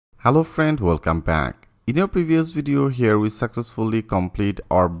Hello friend, welcome back. In your previous video here we successfully complete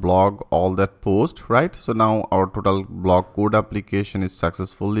our blog, all that post, right? So now our total blog code application is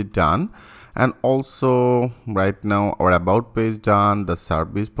successfully done, and also right now our about page done, the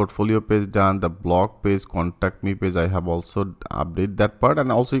service portfolio page done, the blog page, contact me page I have also updated that part,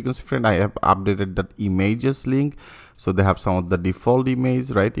 and also you can see friend I have updated that images link. So they have some of the default image,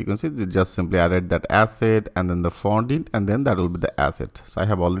 right? You can see they just simply added that asset and then the font in, and then that will be the asset. So I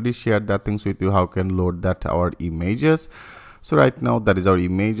have already shared that things with you, how can load that our images. So right now that is our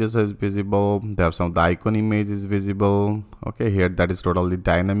images is visible. They have some of the icon image is visible. Okay, here that is totally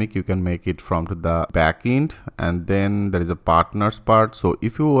dynamic. You can make it from to the backend, and then there is a partners part. So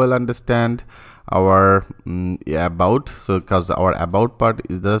if you will understand our about, so because our about part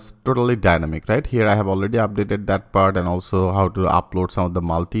is just totally dynamic, right? Here I have already updated that part, and also how to upload some of the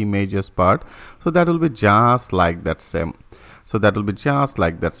multi images part. So that will be just like that same. So that will be just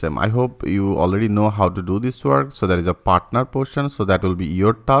like that same. I hope you already know how to do this work. So there is a partner portion, so that will be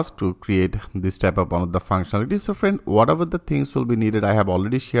your task to create this type of one of the functionality. So friend, whatever the things will be needed, I have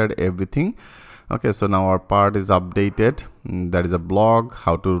already shared everything. Okay, so now our part is updated. That is a blog,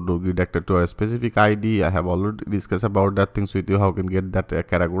 how to do redirected to a specific ID. I have already discussed about that things with you, how you can get that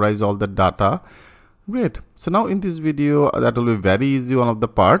categorize all the data. Great. So now in this video that will be very easy, one of the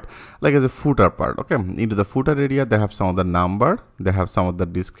part like as a footer part. Okay, into the footer area they have some of the number, they have some of the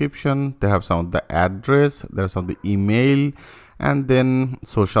description, they have some of the address, there's some of the email, and then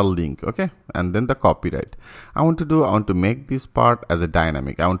social link. Okay, and then the copyright. I want to make this part as a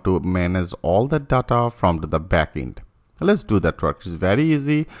dynamic. I want to manage all the data from the backend. Let's do that work. It's very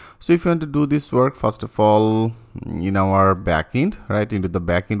easy. So if you want to do this work, first of all, in our backend, right, into the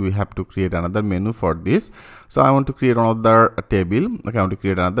backend we have to create another menu for this. So I want to create another table. Okay, I want to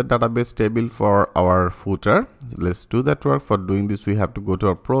create another database table for our footer. Let's do that work. For doing this we have to go to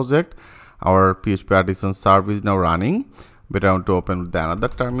our project. Our PHP artisan service now running, but I want to open another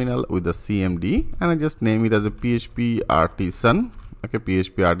terminal with the CMD, and I just name it as a PHP artisan. Okay,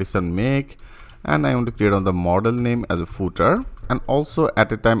 PHP artisan make, and I want to create on the model name as a footer, and also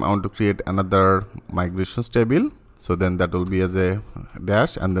at a time I want to create another migrations table. So then that will be as a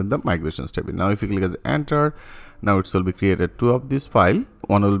dash and then the migrations table. Now if you click as enter, now it will be created two of this file.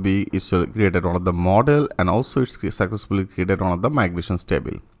 One will be created on the model, and also it's successfully created on the migrations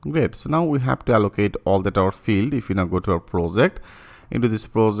table. Great. So now we have to allocate all that our field. If you now go to our project, into this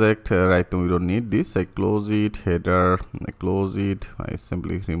project, right now we don't need this. I close it, header, I close it, I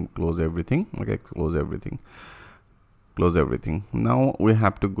simply close everything. Okay, close everything, close everything. Now we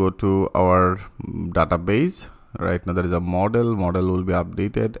have to go to our database. Right now there is a model will be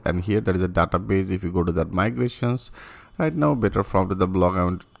updated, and here there is a database. If you go to that migrations, right now better from the blog, I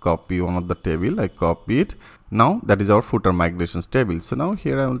want to copy one of the table. I copy it. Now that is our footer migrations table. So now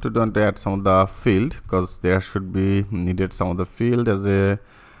here I want to add some of the field, because there should be needed some of the field as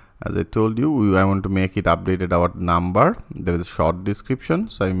I told you. I want to make it updated our number. There is a short description,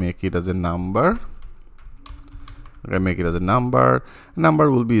 so I make it as a number. I make it as a number.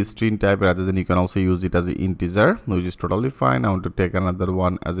 Number will be a string type, rather than you can also use it as an integer, which is totally fine. I want to take another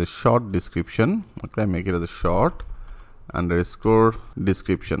one as a short description. Okay, I make it as a short underscore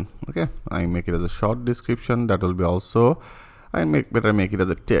description. Okay, I make it as a short description. That will be also, I better make it as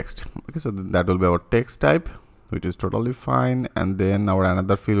a text. Okay, so that will be our text type, which is totally fine. And then our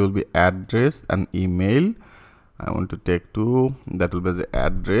another field will be address and email. I want to take two, that will be as a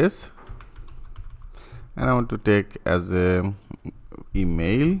address, and I want to take as a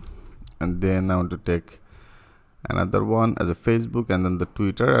email, and then I want to take another one as a Facebook, and then the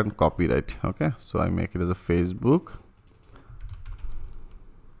Twitter and copyright. Okay, so I make it as a Facebook.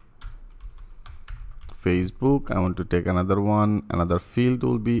 I want to take another one, another field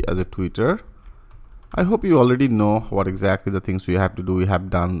will be as a Twitter. I hope you already know what exactly the things we have to do. We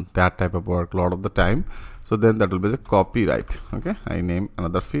have done that type of work a lot of the time. So then that will be the copyright. Okay, I name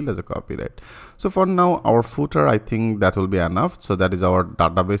another field as a copyright. So for now our footer, I think that will be enough. So that is our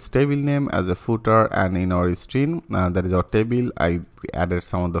database table name as a footer, and in our string that is our table. I added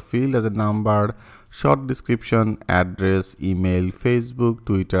some of the field as a number, short description, address, email, Facebook,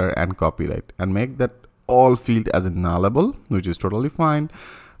 Twitter, and copyright, and make that all field as a nullable, which is totally fine.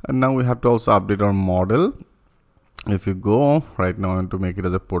 And now we have to also update our model. If you go right now, I want to make it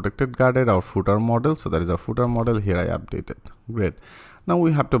as a protected guarded, our footer model. So that is our footer model. Here I updated. Great. Now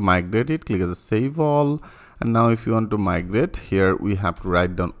we have to migrate it. Click as a save all. And now if you want to migrate, here we have to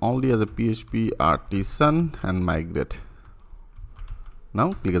write down only as a PHP artisan and migrate.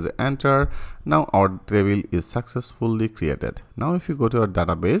 Now click as a enter. Now our table is successfully created. Now if you go to our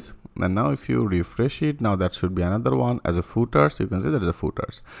database, and now if you refresh it, now that should be another one as a footer. So you can see that is a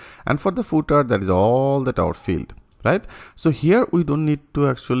footers, and for the footer, that is all that our field, right? So here we don't need to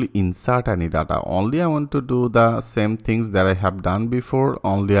actually insert any data. Only I want to do the same things that I have done before.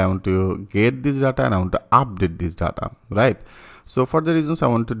 Only I want to get this data and I want to update this data, right? So for the reasons I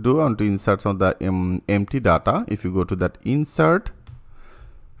want to insert some of the empty data. If you go to that insert,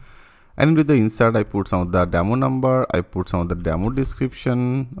 and into the insert I put some of the demo number, I put some of the demo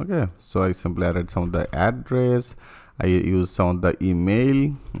description. Okay, so I simply added some of the address, I use some of the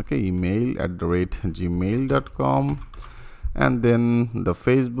email, okay, email@gmail.com, and then the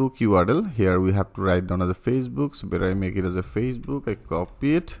Facebook URL. Here we have to write down as a Facebook, so better I make it as a Facebook. I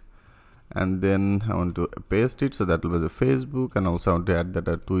copy it, and then I want to paste it, so that will be the Facebook, and also I want to add that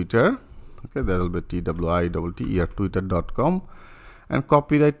a Twitter. Okay, that will be TWITTER, twitter.com. And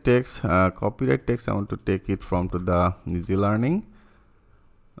copyright text, I want to take it from to the easy learning.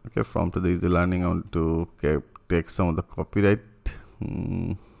 Okay, from to the easy learning I want to take some of the copyright,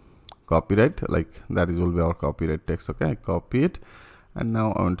 like that is will be our copyright text. Okay, I copy it, and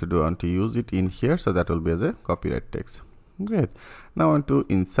now I want to use it in here, so that will be as a copyright text. Great. Now I want to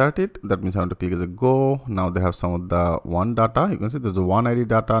insert it. That means I want to click as a go. Now they have some of the one data. You can see there's a one ID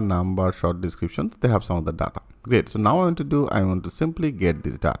data, number, short descriptions. They have some of the data. Great. So now I want to simply get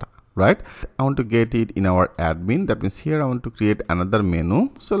this data, right? I want to get it in our admin. That means here I want to create another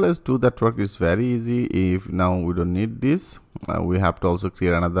menu. So let's do that work. It's very easy. If now we don't need this, we have to also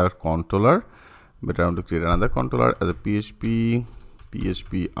create another controller. But I want to create another controller as a PHP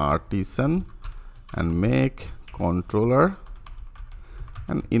artisan, and make controller,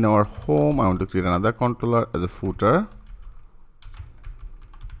 and in our home I want to create another controller as a footer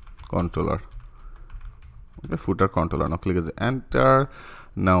controller. Okay, footer controller. Now click as enter.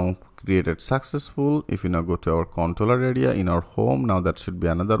 Now created successful. If you now go to our controller area in our home, now that should be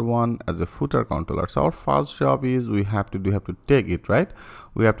another one as a footer controller. So our first job is we have to take it, right?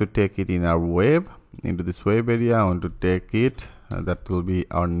 We have to take it in our web, into this web area. I want to take it, that will be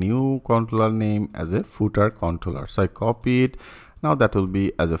our new controller name as a footer controller. So I copy it. Now that will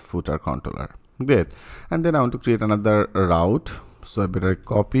be as a footer controller. Great. And then I want to create another route. So I better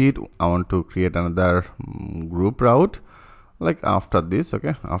copy it. I want to create another group route, like after this.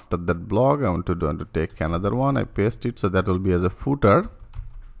 Okay, after that blog I want to take another one. I paste it, so that will be as a footer.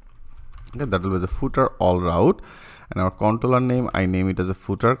 Okay, that will be as a footer all route. And our controller name, I name it as a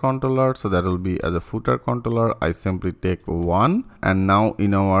footer controller, so that will be as a footer controller. I simply take one, and now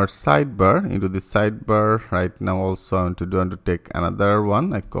in our sidebar, into the sidebar right now also I want to take another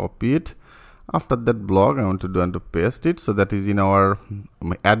one. I copy it. After that blog I want to paste it, so that is in our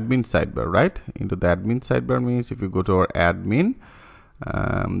admin sidebar, right? Into the admin sidebar means if you go to our admin,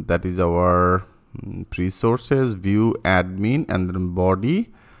 that is our resources, view, admin, and then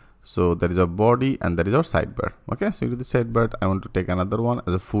body. So that is our body, and that is our sidebar. Okay, so into the sidebar I want to take another one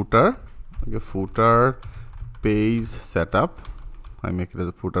as a footer. Okay, footer page setup. I make it as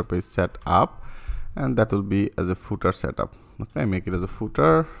a footer page setup, and that will be as a footer setup. Okay, I make it as a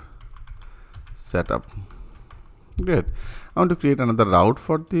footer setup. Great. I want to create another route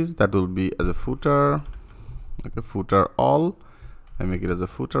for this. That will be as a footer. Okay, footer all. I make it as a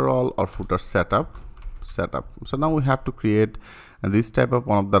footer all or footer setup. So now we have to create this type of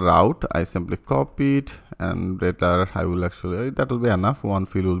one of the route. I simply copy it, and later I will actually, that will be enough, one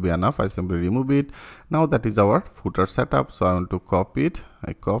field will be enough. I simply remove it. Now that is our footer setup. So I want to copy it.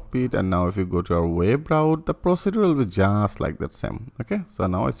 I copy it, and now if you go to our web route, the procedure will be just like that same. Okay, so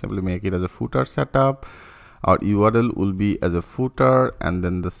now I simply make it as a footer setup. Our URL will be as a footer, and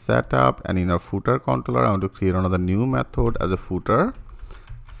then the setup, and in our footer controller I want to create another new method as a footer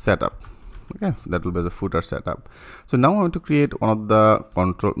setup. Okay, that will be the footer setup. So now I want to create one of the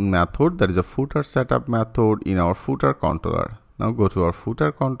control method, that is a footer setup method in our footer controller. Now go to our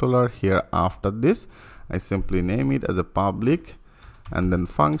footer controller. Here after this I simply name it as a public, and then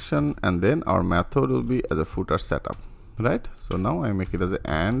function, and then our method will be as a footer setup, right? So now I make it as an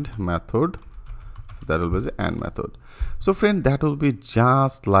and method. So that will be the and method. So friend, that will be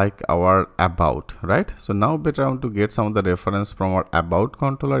just like our about, right? So now better I want to get some of the reference from our about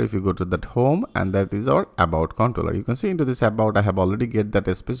controller. If you go to that home, and that is our about controller, you can see into this about I have already get that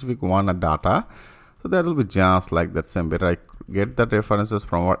a specific one data. So that will be just like that same. Better I get the references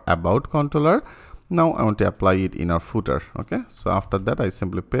from our about controller. Now I want to apply it in our footer. Okay, so after that I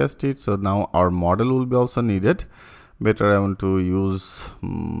simply paste it. So now our model will be also needed. Better I want to use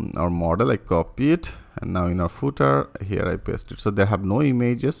our model. I copy it, and now in our footer here I paste it. So they have no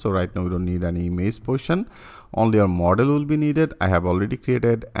images, so right now we don't need any image portion, only our model will be needed. I have already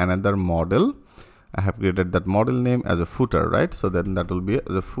created another model. I have created that model name as a footer, right? So then that will be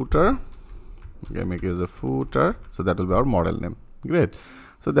as a footer. Okay, make it as a footer. So that will be our model name. Great.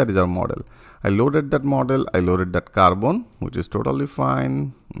 So that is our model. I loaded that model. I loaded that carbon, which is totally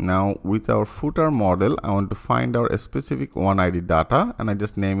fine. Now with our footer model, I want to find our specific OneID data, and I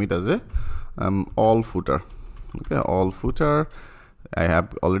just name it as a all footer. Okay, all footer. I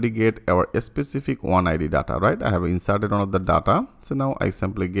have already get our specific OneID data, right? I have inserted one of the data. So now I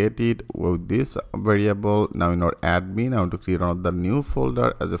simply get it with this variable. Now in our admin, I want to create another new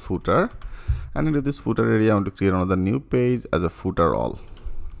folder as a footer. And into this footer area, I want to create another new page as a footer all.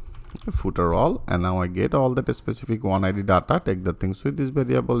 Footer all, and now I get all that specific OneID data, take the things with this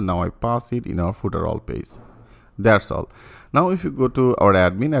variable. Now I pass it in our footer all page. That's all. Now if you go to our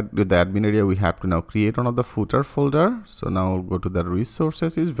admin, at the admin area, we have to now create another footer folder. So now go to the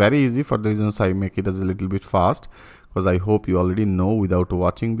resources. It's very easy. For the reasons I make it as a little bit fast, because I hope you already know without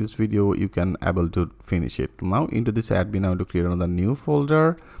watching this video you can able to finish it. Now into this admin, I want to create another new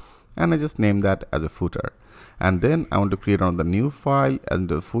folder, and I just name that as a footer. And then I want to create another new file, and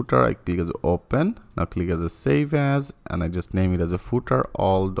the footer I click as open. Now click as a save as, and I just name it as a footer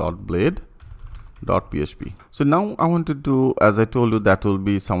all.blade.php. So now I want to do, as I told you, that will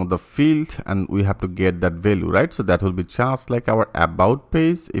be some of the field, and we have to get that value, right? So that will be just like our about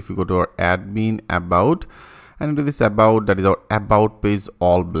page. If you go to our admin about, and into this about, that is our about page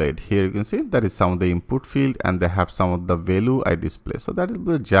all blade. Here you can see that is some of the input field, and they have some of the value I display. So that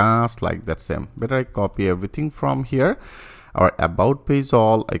will be just like that same. Better I copy everything from here. Our about page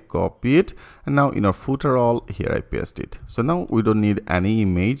all, I copy it, and now in our footer all, here I paste it. So now we don't need any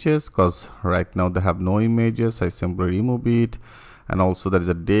images, because right now they have no images. I simply remove it. And also there is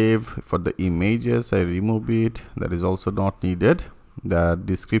a div for the images. I remove it. That is also not needed. The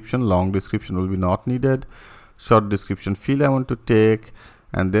description, long description will be not needed. Short description field I want to take,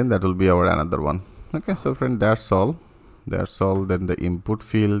 and then that will be our another one. Okay, so friend, that's all. Then the input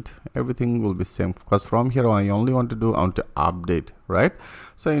field, everything will be same, because from here I only want to do, I want to update, right?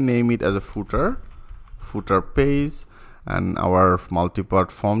 So I name it as a footer page, and our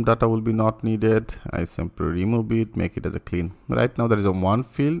multi-part form data will be not needed. I simply remove it, make it as a clean. Right now there is a one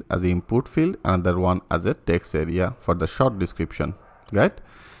field as the input field, another one as a text area for the short description, right?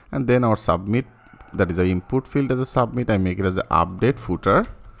 And then our submit, that is the input field as a submit. I make it as an update footer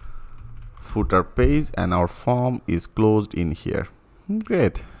page, and our form is closed in here.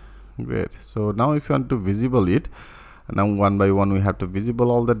 Great. So now if you want to visible it, now one by one we have to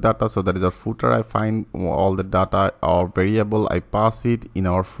visible all the data. So that is our footer. I find all the data, our variable, I pass it in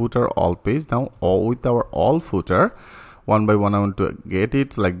our footer all page. Now with our all footer, one by one I want to get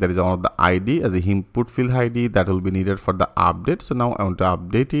it, like there is one of the ID as a input field ID that will be needed for the update. So now I want to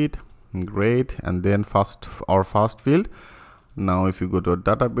update it. Great. And then our first field. Now if you go to a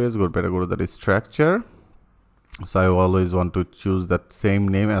database, better go to that structure. So I always want to choose that same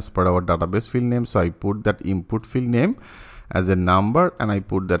name as per our database field name. So I put that input field name as a number, and I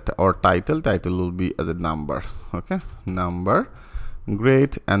put that our title will be as a number. Okay, number.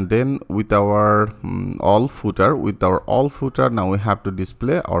 Great. And then with our all footer, now we have to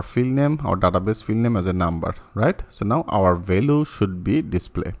display our field name, our database field name as a number, right? So now our value should be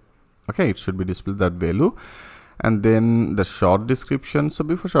display. Okay, it should be displayed that value. And then the short description. So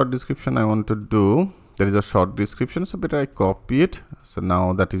before short description, I want to do, there is a short description, so better I copy it. So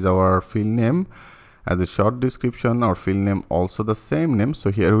now that is our field name as a short description, our field name also the same name.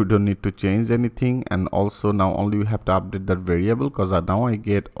 So here we don't need to change anything, and also now only we have to update that variable, because now I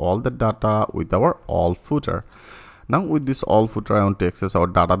get all the data with our all footer. Now with this all footer, I want to access our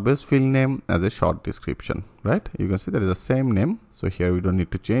database field name as a short description, right? You can see there is the same name. So here we don't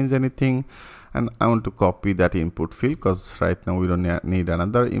need to change anything, and I want to copy that input field, because right now we don't need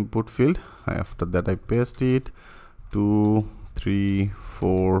another input field. After that I paste it, 2 3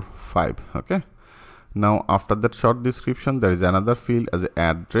 4 5. Okay, now after that short description, there is another field as an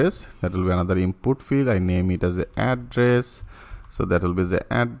address. That will be another input field. I name it as an address. So that will be the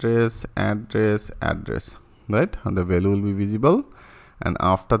address, right? And the value will be visible. And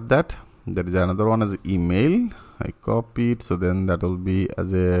after that, there is another one as email. I copy it, so then that will be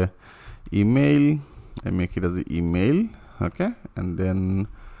as a email. I make it as an email. Okay, and then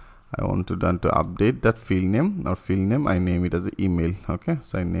I want to update that field name, I name it as an email. Okay,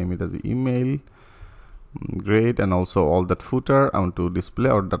 so I name it as an email. Great. And also all that footer, I want to display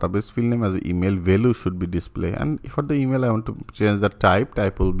our database field name as an email. Value should be display, and for the email I want to change the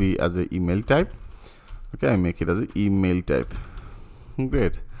type will be as an email type. Okay, I make it as an email type.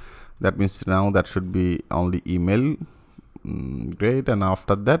 Great. That means now that should be only email. Great. And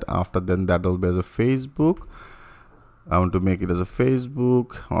after that will be as a Facebook. I want to make it as a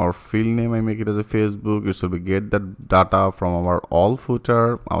Facebook, or field name I make it as a Facebook. It should be get the data from our all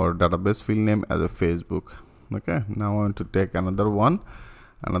footer, our database field name as a Facebook. Okay, now I want to take another one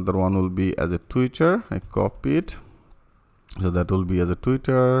will be as a Twitter. I copy it, so that will be as a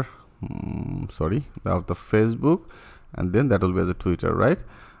Twitter, sorry, of the Facebook, and then that will be as a Twitter, right?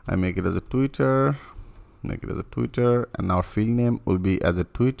 I make it as a Twitter, and our field name will be as a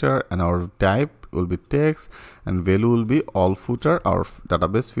Twitter, and our type will be text, and value will be all footer, our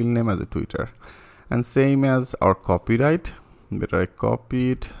database field name as a Twitter. And same as our copyright, better I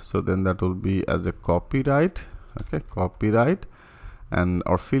copy it, so then that will be as a copyright. Okay, copyright, and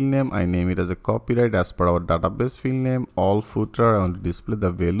our field name I name it as a copyright as per our database field name. All footer, I want to display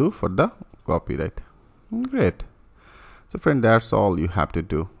the value for the copyright. Great. So friend, that's all you have to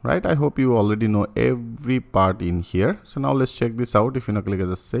do, right? I hope you already know every part in here. So now let's check this out. If you now click as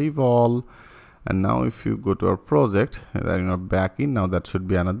a save all, and now if you go to our project, then you are back in. Now that should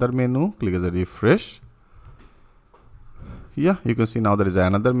be another menu. Click as a refresh. Yeah, you can see now there is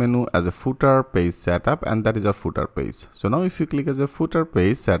another menu as a footer page setup, and that is our footer page. So now if you click as a footer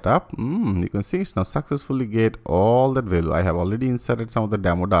page setup, you can see it's now successfully get all that value. I have already inserted some of the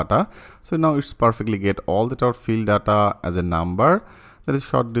demo data, so now it's perfectly get all that our field data as a number, that is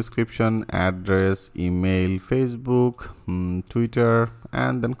short description, address, email, Facebook, Twitter,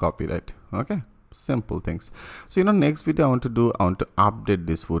 and then copyright. Okay, simple things. So next video I want to update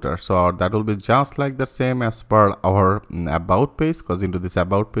this footer, so that will be just like the same as per our about page, because into this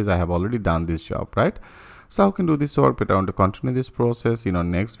about page I have already done this job, right? So how can do this work, but I want to continue this process.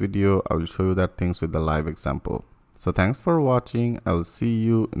 Next video I will show you that things with the live example. So thanks for watching. I will see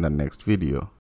you in the next video.